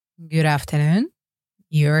Good afternoon.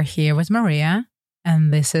 You're here with Maria,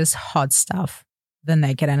 and this is Hot Stuff, the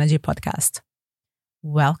Naked Energy podcast.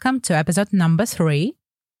 Welcome to episode number 3.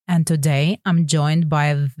 And today I'm joined by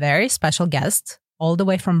a very special guest all the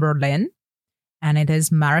way from Berlin, and it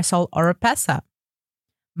is Marisol Oropeza.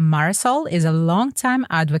 Marisol is a longtime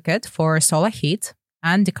advocate for solar heat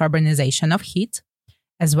and decarbonization of heat,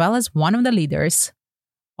 as well as one of the leaders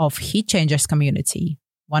of Heat Changers community,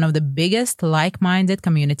 one of the biggest like-minded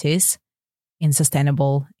communities in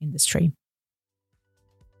sustainable industry.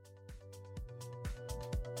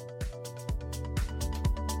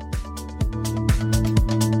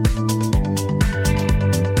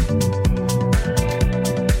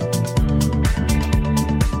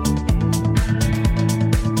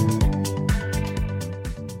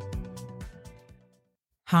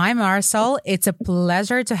 Hi, Marisol. It's a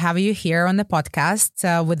pleasure to have you here on the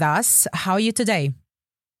podcast with us. How are you today?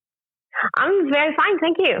 I'm very fine,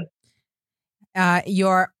 thank you.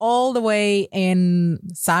 You're all the way in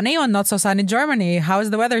sunny or not so sunny Germany. How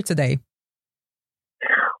is the weather today?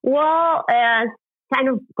 Well, kind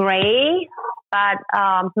of gray, but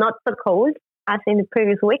not so cold as in the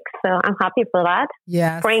previous week. So I'm happy for that.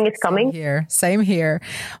 Yeah, spring is coming. Same here.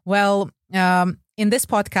 Well, in this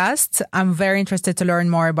podcast, I'm very interested to learn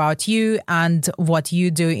more about you and what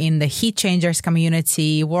you do in the Heat Changers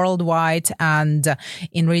community worldwide and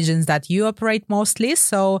in regions that you operate mostly.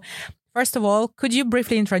 So first of all, could you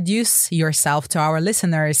briefly introduce yourself to our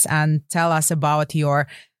listeners and tell us about your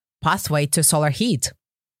pathway to solar heat?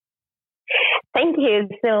 Thank you.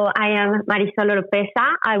 So I am Marisol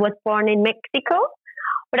Oropeza. I was born in Mexico,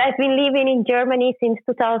 but I've been living in Germany since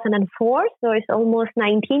 2004. So it's almost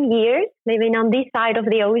 19 years living on this side of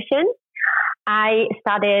the ocean. I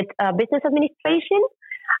studied business administration,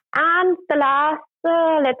 and the last,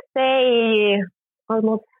 let's say,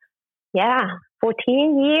 almost,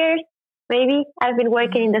 14 years, maybe, I've been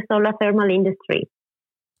working in the solar thermal industry.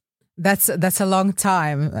 That's a long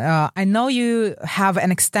time. I know you have an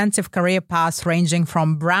extensive career path ranging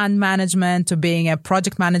from brand management to being a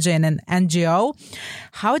project manager in an NGO.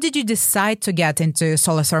 How did you decide to get into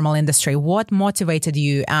solar thermal industry? What motivated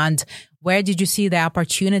you, and where did you see the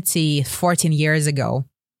opportunity 14 years ago?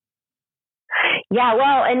 Yeah,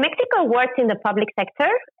 well, in Mexico, I worked in the public sector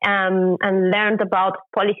and learned about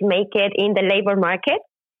policymaking in the labor market.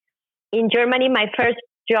 In Germany, my first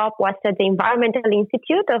job was at the Environmental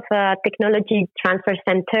Institute of Technology Transfer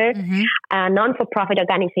Center, a non-for-profit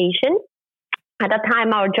organization. At that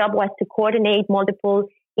time, our job was to coordinate multiple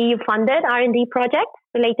EU-funded R&D projects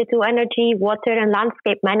related to energy, water, and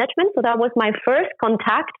landscape management. So that was my first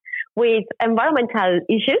contact with environmental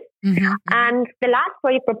issues. And the last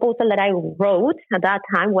project proposal that I wrote at that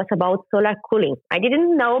time was about solar cooling. I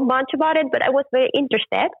didn't know much about it, but I was very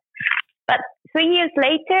interested. But 3 years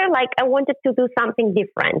later, I wanted to do something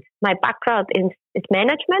different. My background is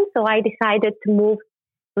management, so I decided to move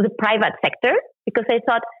to the private sector because I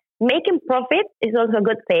thought making profit is also a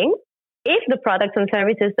good thing if the products and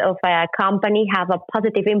services of a company have a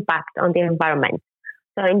positive impact on the environment.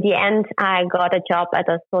 So in the end, I got a job at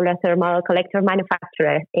a solar thermal collector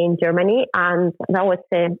manufacturer in Germany, and that was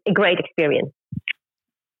a great experience.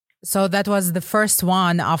 So that was the first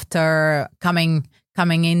one after coming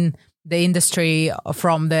in the industry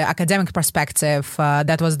from the academic perspective.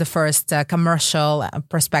 That was the first commercial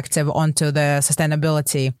perspective onto the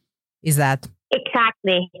sustainability. Is that?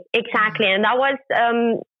 Exactly. And that was,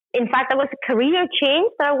 in fact, that was a career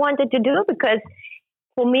change that I wanted to do because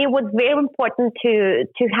for me, it was very important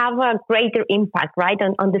to have a greater impact, right,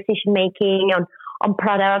 on decision making, on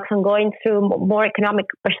products, and going through more economic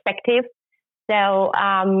perspective. So,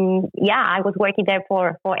 I was working there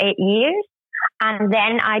for 8 years. And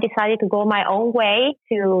then I decided to go my own way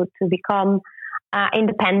to become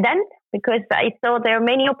independent because I saw there are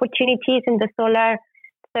many opportunities in the solar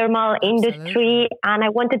thermal industry. And I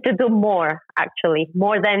wanted to do more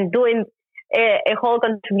than doing a whole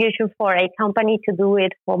contribution for a company, to do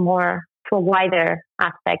it to a wider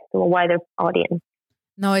aspect, to a wider audience.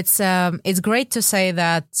 No, it's great to say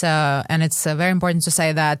that, and it's very important to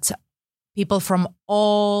say that people from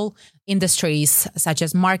all industries, such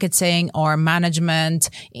as marketing or management,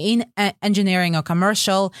 in engineering or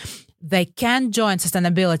commercial, they can join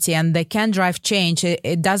sustainability and they can drive change.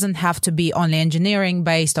 It doesn't have to be only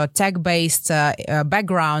engineering-based or tech-based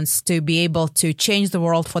backgrounds to be able to change the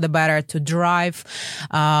world for the better, to drive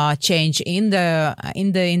change in the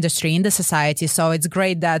industry, in the society. So it's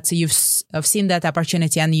great that you've seen that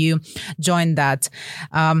opportunity and you joined that.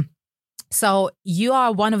 So you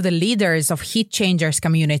are one of the leaders of Heat Changers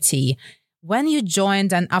community. When you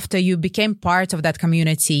joined and after you became part of that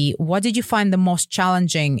community, what did you find the most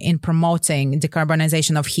challenging in promoting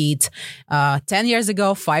decarbonization of heat 10 years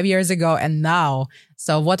ago, 5 years ago, and now?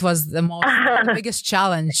 So what was the biggest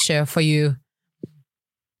challenge for you?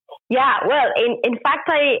 Yeah, well, in fact,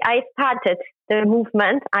 I started the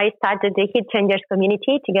movement. I started the Heat Changers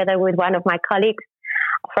community together with one of my colleagues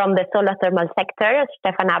from the solar thermal sector,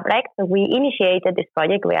 Stefan Abrecht. So we initiated this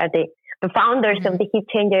project. We are the founders of the Heat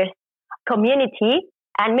Changers community,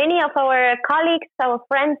 and many of our colleagues, our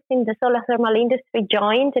friends in the solar thermal industry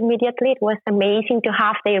joined immediately. It was amazing to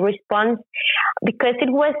have their response because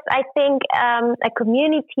it was, I think, a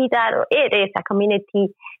community that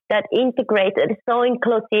integrates. It is so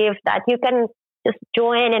inclusive that you can just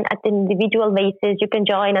join and at an individual basis. You can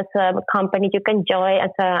join as a company. You can join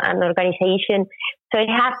as an organization. So it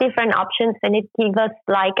has different options, and it gives us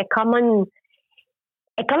like a common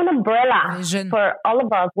umbrella vision for all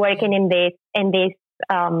of us working in this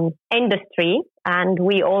industry. And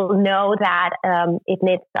we all know that it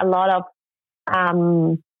needs a lot of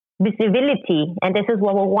visibility, and this is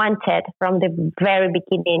what we wanted from the very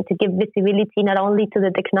beginning, to give visibility not only to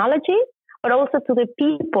the technology but also to the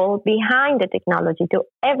people behind the technology, to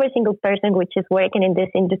every single person which is working in this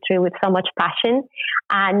industry with so much passion.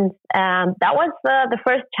 And that was the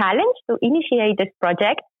first challenge, to initiate this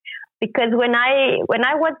project. Because when I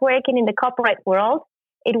was working in the corporate world,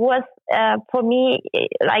 it was for me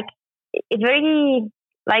like a very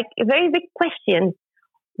big question.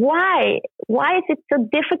 Why is it so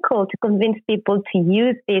difficult to convince people to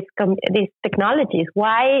use these technologies?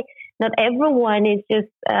 Why not everyone is just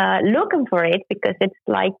looking for it? Because it's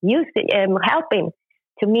like helping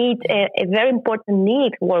to meet a very important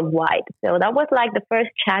need worldwide. So that was like the first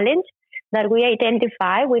challenge that we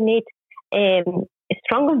identified. We need a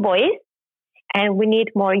stronger voice, and we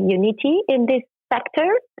need more unity in this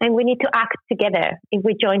sector, and we need to act together. If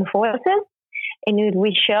we join forces and if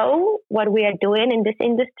we show what we are doing in this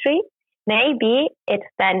industry, maybe it's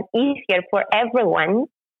then easier for everyone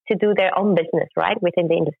to do their own business, right, within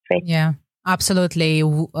the industry. Yeah. Absolutely.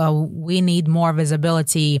 We need more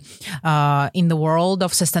visibility in the world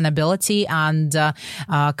of sustainability. And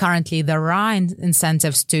currently there are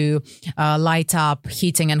incentives to light up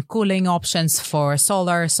heating and cooling options for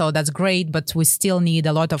solar. So that's great. But we still need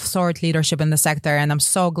a lot of thought leadership in the sector. And I'm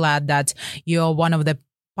so glad that you're one of the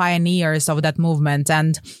pioneers of that movement.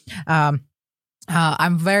 And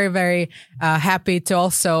I'm very, very happy to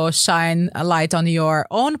also shine a light on your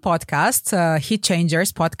own podcast, Heat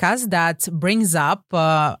Changers podcast, that brings up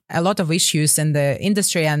a lot of issues in the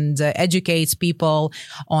industry and educates people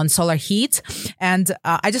on solar heat. And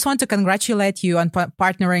I just want to congratulate you on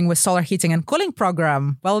partnering with Solar Heating and Cooling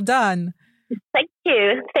Program. Well done. Thank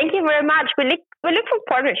you. Thank you very much. We look for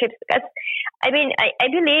partnerships because, I mean, I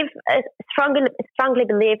believe, strongly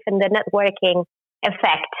believe in the networking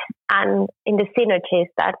effect and in the synergies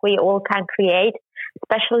that we all can create,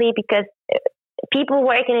 especially because people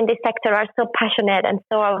working in this sector are so passionate and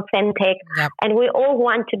so authentic, and we all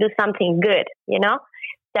want to do something good, you know?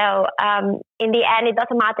 So in the end, it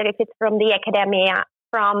doesn't matter if it's from the academia,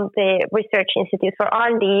 from the research institutes for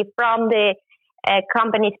R&D, from the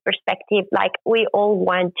company's perspective. Like, we all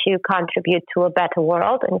want to contribute to a better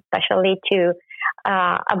world, and especially to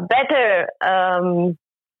a better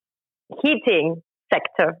heating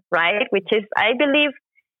sector, right? Which is, I believe,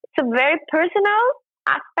 it's a very personal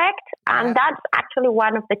aspect, and that's actually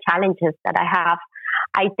one of the challenges that I have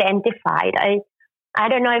identified. I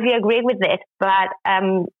don't know if you agree with this, but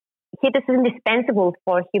heat is indispensable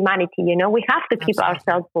for humanity. You know, we have to keep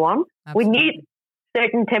ourselves warm. We need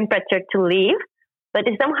certain temperature to live, but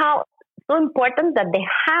it's somehow so important that the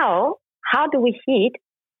how do we heat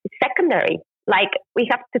is secondary. Like, we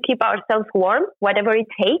have to keep ourselves warm, whatever it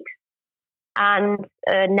takes. And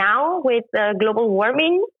now with global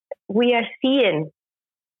warming, we are seeing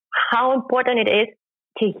how important it is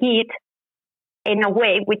to heat in a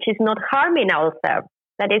way which is not harming ourselves,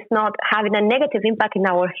 that is not having a negative impact in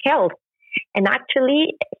our health. And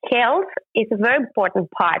actually, health is a very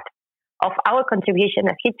important part of our contribution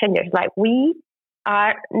as heat changers. Like, we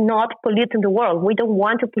are not polluting the world. We don't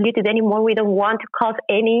want to pollute it anymore. We don't want to cause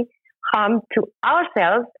any harm to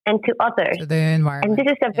ourselves and to others. To the environment. And this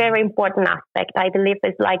is a very important aspect. I believe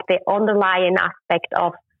it's like the underlying aspect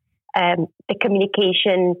of the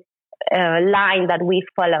communication line that we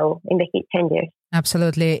follow in the heat changers.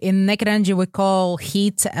 Absolutely. In Naked Energy, we call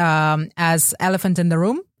heat as elephant in the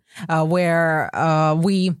room, where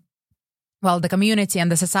the community and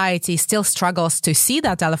the society still struggles to see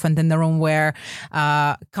that elephant in the room, where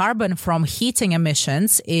carbon from heating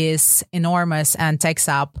emissions is enormous and takes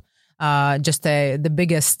up the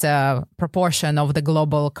biggest proportion of the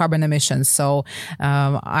global carbon emissions. So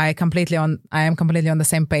I am completely on the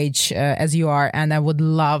same page as you are, and I would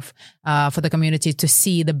love for the community to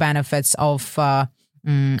see the benefits of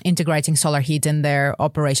integrating solar heat in their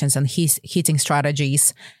operations and heating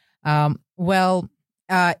strategies. I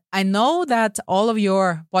know that all of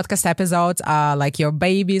your podcast episodes are like your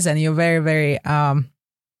babies, and you're very, very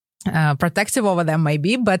protective over them,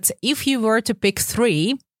 maybe. But if you were to pick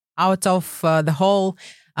 3 out of the whole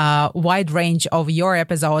wide range of your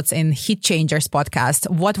episodes in Heat Changers podcast,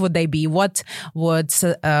 what would they be? What would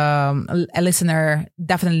a listener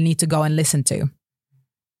definitely need to go and listen to?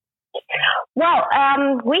 Well,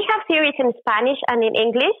 we have series in Spanish and in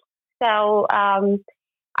English. So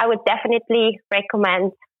I would definitely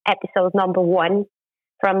recommend episode number 1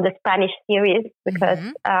 from the Spanish series, because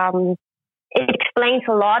it explains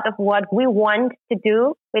a lot of what we want to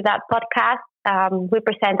do with that podcast. We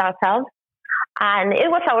present ourselves, and it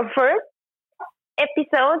was our first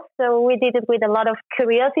episode, so we did it with a lot of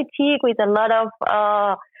curiosity, with a lot of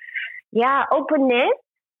openness,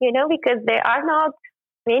 because there are not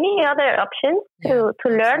many other options to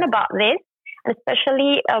learn about this,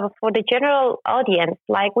 especially for the general audience.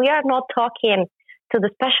 Like, we are not talking to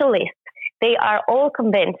the specialists. They are all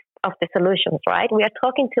convinced of the solutions, right? We are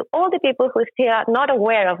talking to all the people who still are not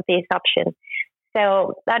aware of this option.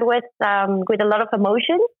 So that was with a lot of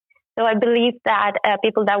emotion. So I believe that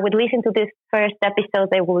people that would listen to this first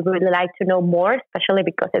episode, they would really like to know more, especially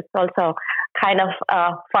because it's also kind of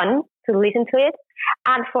fun to listen to it.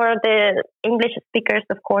 And for the English speakers,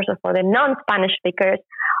 of course, or for the non-Spanish speakers,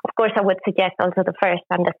 of course, I would suggest also the first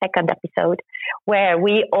and the second episode, where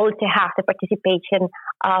we also have the participation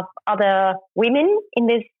of other women in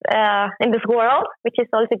this world, which is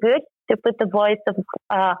also good to put the voice of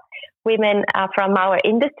women from our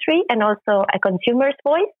industry, and also a consumer's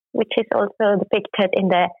voice, which is also depicted in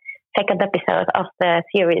the second episode of the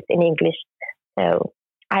series in English. So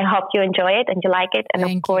I hope you enjoy it and you like it. And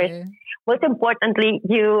of course, most importantly,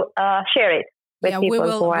 you share it with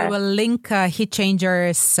people. We will link Heat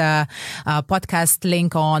Changers podcast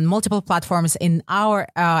link on multiple platforms in our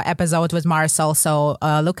episode with Marisol. So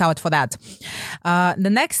look out for that.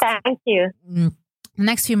 Thank you.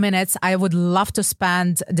 Next few minutes, I would love to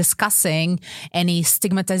spend discussing any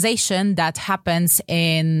stigmatization that happens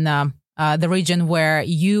in the region where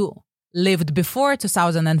you lived before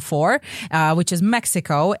 2004, which is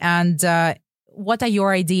Mexico. And what are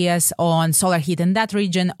your ideas on solar heat in that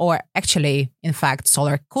region, or actually, in fact,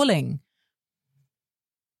 solar cooling?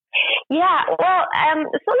 Yeah, well,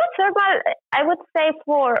 solar thermal, I would say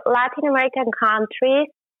for Latin American countries,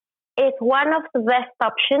 is one of the best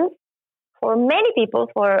options for many people,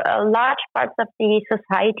 for large parts of the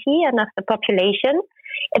society and of the population.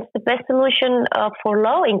 It's the best solution for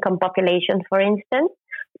low-income populations, for instance,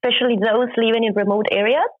 especially those living in remote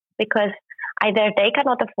areas, because either they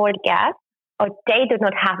cannot afford gas or they do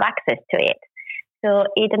not have access to it. So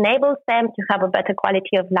it enables them to have a better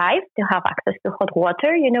quality of life, to have access to hot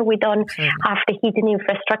water. We don't have the heating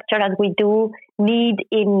infrastructure as we do need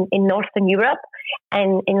in Northern Europe,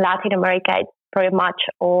 and in Latin America, it's very much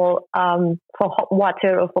all for hot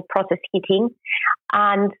water or for process heating.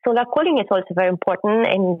 And solar cooling is also very important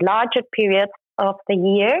in larger periods of the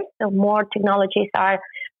year. So more technologies are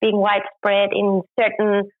being widespread in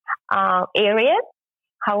certain areas.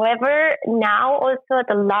 However, now also at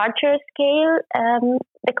a larger scale,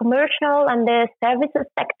 the commercial and the services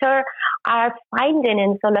sector are finding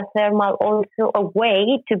in solar thermal also a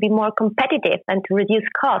way to be more competitive and to reduce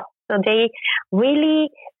costs. So they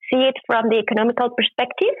really see it from the economical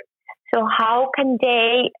perspective. So how can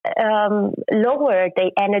they lower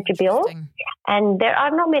the energy bill? And there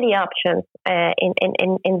are not many options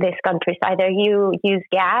in these countries. Either you use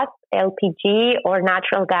gas, LPG, or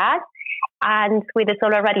natural gas. And with the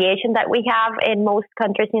solar radiation that we have in most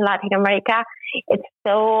countries in Latin America, it's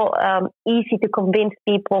so easy to convince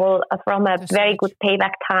people from a very good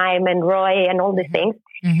payback time and ROI and all these things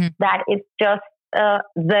that it's just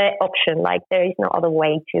the option. Like, there is no other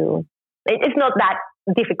way to... It's not that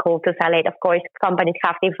difficult to sell it. Of course, companies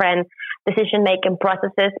have different decision-making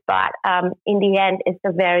processes, but in the end, it's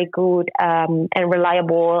a very good and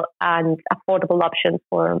reliable and affordable option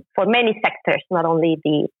for many sectors, not only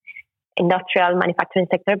the industrial manufacturing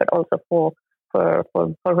sector, but also for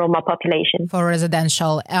Roma population. For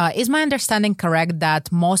residential. Is my understanding correct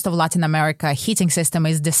that most of Latin America heating system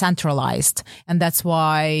is decentralized, and that's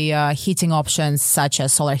why heating options such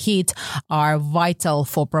as solar heat are vital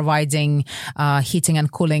for providing heating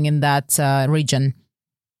and cooling in that region?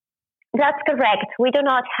 That's correct. We do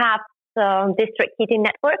not have district heating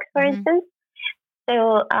networks, for instance.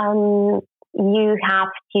 So you have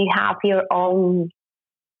to have your own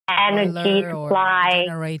energy supply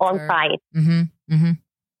on site. Mm-hmm. Mm-hmm.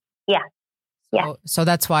 Yeah. So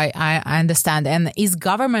that's why I understand. And is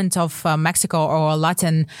government of Mexico or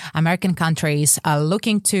Latin American countries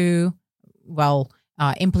looking to,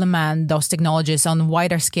 implement those technologies on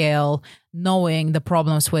wider scale, knowing the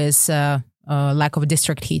problems with lack of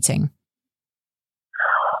district heating?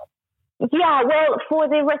 Yeah, well, for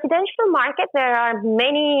the residential market, there are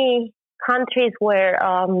many countries where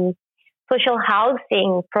social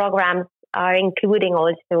housing programs are including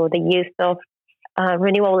also the use of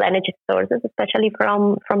renewable energy sources, especially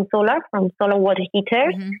from solar water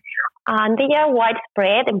heaters. Mm-hmm. And they are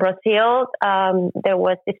widespread. In Brazil, there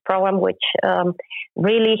was this program which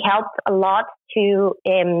really helped a lot to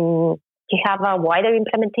have a wider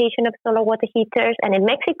implementation of solar water heaters. And in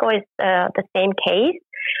Mexico, it's the same case.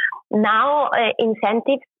 Now,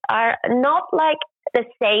 incentives are not like the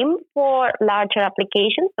same for larger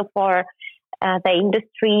applications, so for the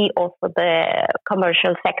industry or for the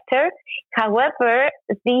commercial sector. However,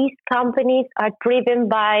 these companies are driven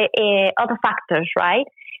by other factors, right?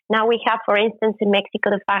 Now we have, for instance, in Mexico,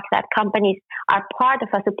 the fact that companies are part of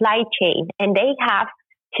a supply chain and they have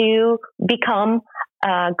to become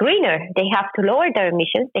greener. They have to lower their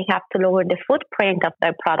emissions. They have to lower the footprint of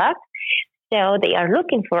their products. So they are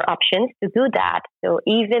looking for options to do that. So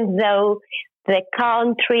even though the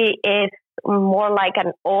country is more like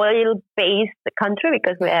an oil-based country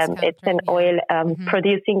because it's an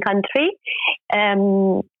oil-producing country,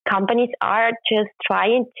 companies are just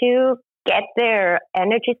trying to get their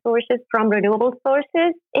energy sources from renewable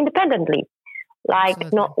sources independently, like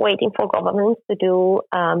Absolutely. Not waiting for governments to do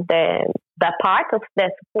the part of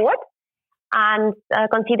the support. And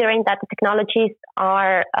considering that the technologies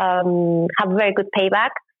have very good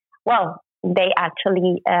payback, well, they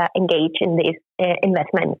actually engage in this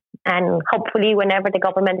investment. And hopefully, whenever the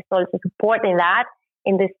government is also supporting that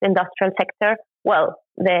in this industrial sector, well,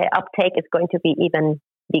 the uptake is going to be even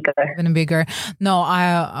bigger. Even bigger. No,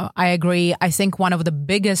 I agree. I think one of the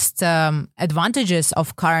biggest advantages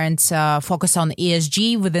of current focus on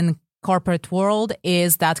ESG within corporate world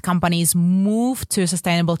is that companies move to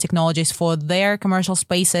sustainable technologies for their commercial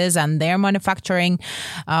spaces and their manufacturing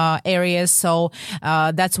areas. So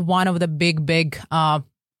that's one of the big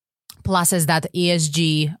pluses that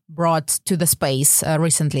ESG brought to the space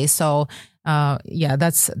recently. So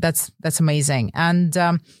that's amazing. And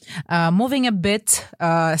moving a bit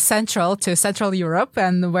central to Central Europe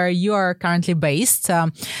and where you are currently based,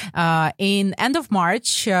 in end of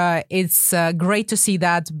March, it's great to see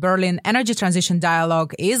that Berlin Energy Transition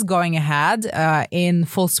Dialogue is going ahead in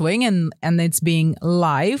full swing and it's being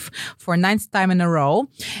live for 9th time in a row.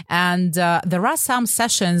 And there are some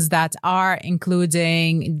sessions that are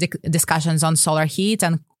including discussions on solar heat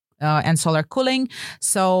and solar cooling.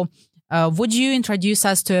 So would you introduce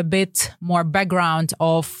us to a bit more background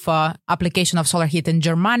of application of solar heat in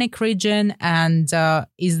Germanic region? And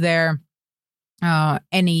is there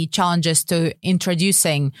any challenges to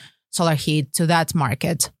introducing solar heat to that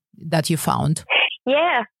market that you found?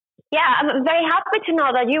 Yeah, I'm very happy to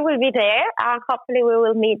know that you will be there. Hopefully we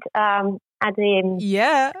will meet at the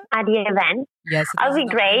event. Yes, that'll be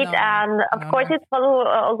great. And of course, it's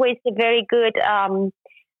always a very good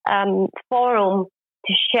forum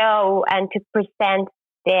to show and to present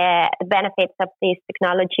the benefits of this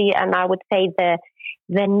technology. And I would say the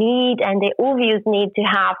need and the obvious need to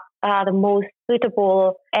have the most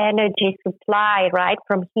suitable energy supply, right,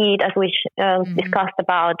 from heat, as we discussed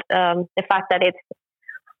about the fact that it's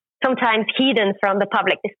sometimes hidden from the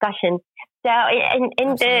public discussion. So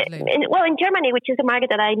in Germany, which is a market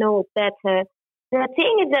that I know better, the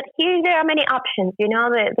thing is that here there are many options. You know,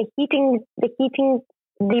 the heating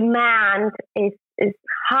demand is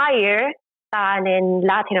higher than in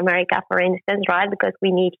Latin America, for instance, right? Because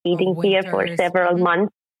we need heating here for several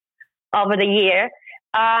months over the year.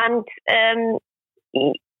 And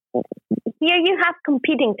here you have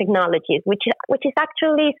competing technologies, which is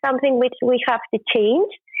actually something which we have to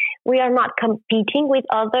change. We are not competing with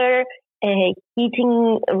other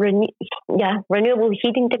renewable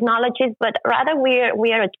heating technologies, but rather we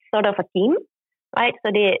are a sort of a team. Right,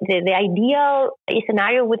 so the ideal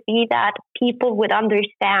scenario would be that people would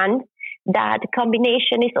understand that the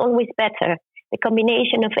combination is always better. The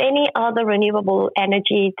combination of any other renewable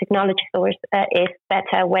energy technology source is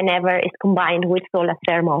better whenever it's combined with solar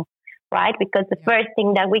thermal, right? Because the first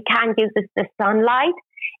thing that we can use is the sunlight,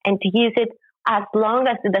 and to use it as long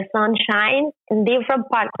as the sun shines in different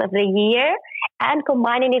parts of the year, and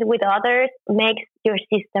combining it with others makes your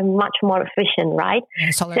system much more efficient, right?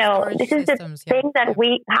 Yeah, so this is the thing that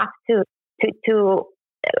we have to to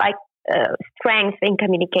like strength in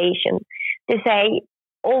communication, to say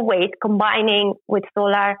always combining with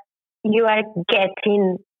solar, you are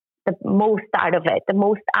getting the most out of it, the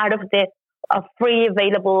most out of the free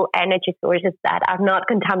available energy sources that are not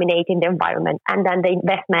contaminating the environment, and then the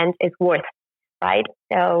investment is worth, right?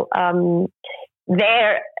 So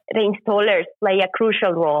there, the installers play a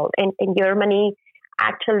crucial role. In Germany,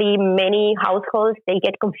 actually, many households, they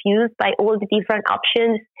get confused by all the different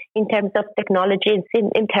options in terms of technologies,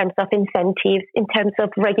 in terms of incentives, in terms of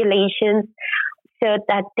regulations, so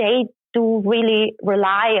that they do really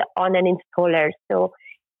rely on an installer. So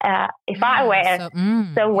if I were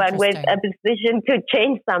someone with a decision to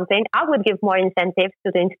change something, I would give more incentives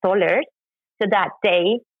to the installers so that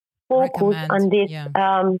they focus on this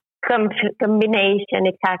combination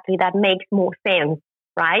exactly that makes more sense,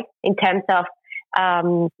 right? In terms of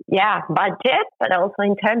budget, but also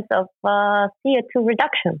in terms of CO2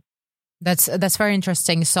 reduction. That's very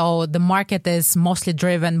interesting. So the market is mostly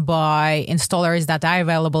driven by installers that are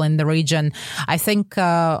available in the region. I think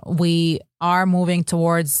we are moving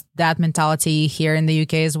towards that mentality here in the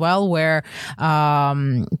UK as well, where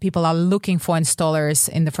people are looking for installers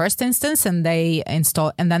in the first instance, and they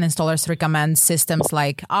install, and then installers recommend systems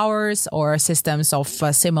like ours or systems of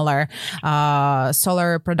similar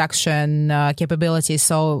solar production capabilities.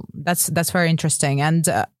 So that's very interesting. And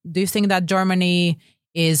do you think that Germany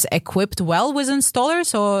is equipped well with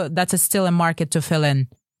installers, or that's still a market to fill in?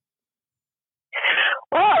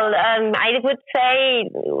 Well, I would say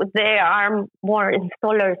there are more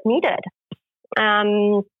installers needed.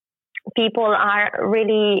 People are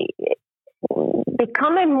really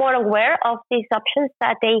becoming more aware of these options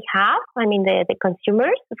that they have. I mean, the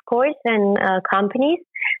consumers, of course, and companies,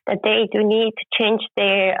 that they do need to change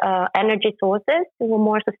their energy sources to a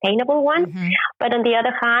more sustainable one. Mm-hmm. But on the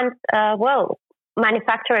other hand,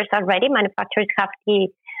 manufacturers are ready. Manufacturers have the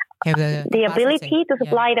ability to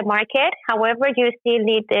supply the market. However, you still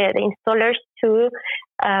need the installers to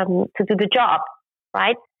do the job,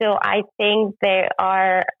 right? So I think there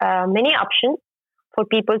are many options for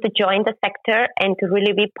people to join the sector and to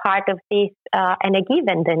really be part of this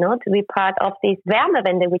Energiewende, to be part of this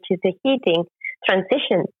Wärmewende, which is the heating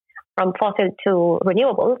transition from fossil to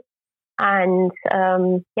renewables. And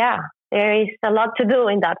there is a lot to do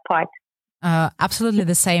in that part. Absolutely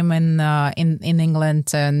the same in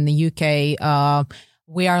England and the UK.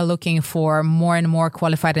 We are looking for more and more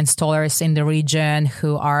qualified installers in the region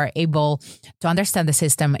who are able to understand the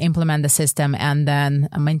system, implement the system, and then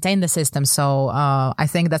maintain the system. So I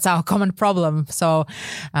think that's our common problem. So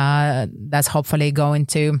that's hopefully going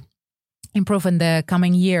to improve in the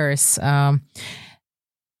coming years.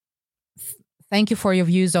 Thank you for your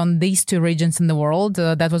views on these two regions in the world.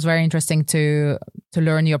 That was very interesting to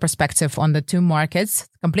learn your perspective on the two markets,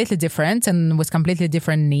 completely different and with completely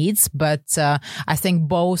different needs. But I think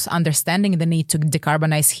both understanding the need to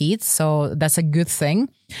decarbonize heat. So that's a good thing.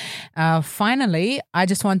 Finally, I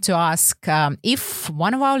just want to ask if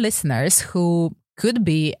one of our listeners who could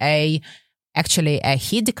be actually a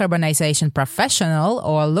heat decarbonization professional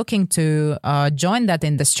or looking to join that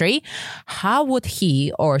industry, how would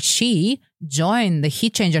he or she join the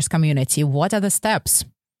heat changers community? What are the steps?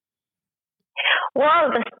 Well,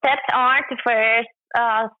 the steps are to first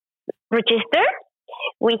register.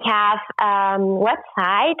 We have a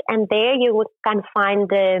website, and there you can find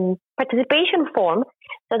the participation form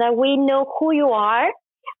so that we know who you are.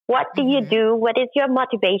 What do you do? What is your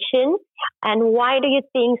motivation? And why do you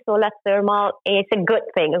think solar thermal is a good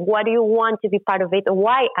thing? And why do you want to be part of it? Or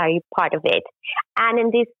why are you part of it? And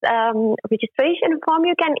in this registration form,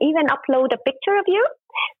 you can even upload a picture of you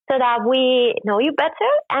so that we know you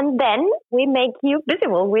better. And then we make you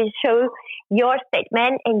visible. We show your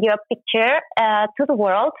statement and your picture to the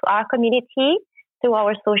world, to our community, to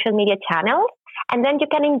our social media channels. And then you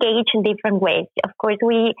can engage in different ways. Of course,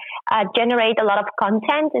 we generate a lot of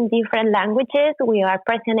content in different languages. We are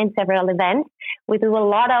present in several events. We do a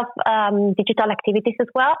lot of digital activities as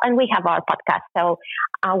well, and we have our podcast. So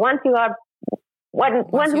once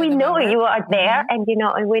we know you are there, and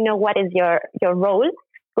and we know what is your role,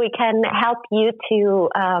 we can help you to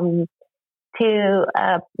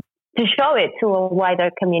show it to a wider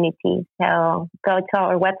community. So go to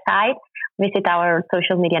our website, visit our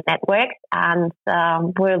social media networks, and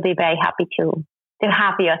we'll be very happy to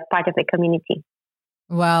have you as part of the community.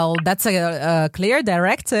 Well, that's a clear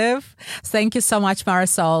directive. Thank you so much,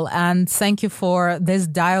 Marisol, and thank you for this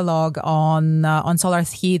dialogue on solar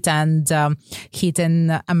heat and heat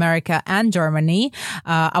in America and Germany.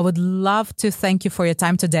 I would love to thank you for your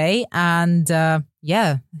time today, and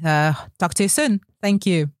talk to you soon. Thank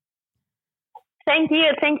you. Thank you.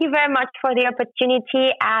 Thank you very much for the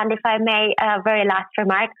opportunity. And if I may, a very last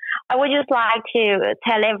remark, I would just like to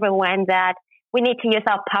tell everyone that we need to use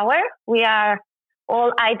our power. We are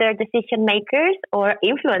all either decision makers or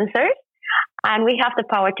influencers, and we have the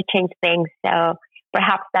power to change things. So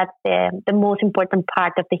perhaps that's the most important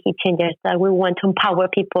part of the Heat Changers, that we want to empower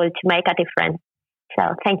people to make a difference.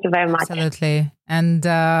 So thank you very much. Absolutely. And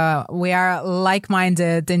we are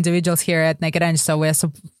like-minded individuals here at Naked Eng, so we're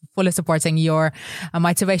fully supporting your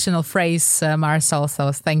motivational phrase, Marisol.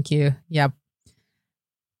 So thank you. Yep.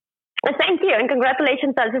 Thank you. And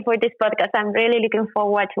congratulations also for this podcast. I'm really looking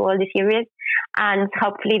forward to all the series. And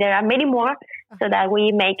hopefully there are many more so that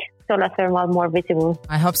we make solar thermal more visible.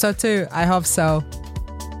 I hope so too. I hope so.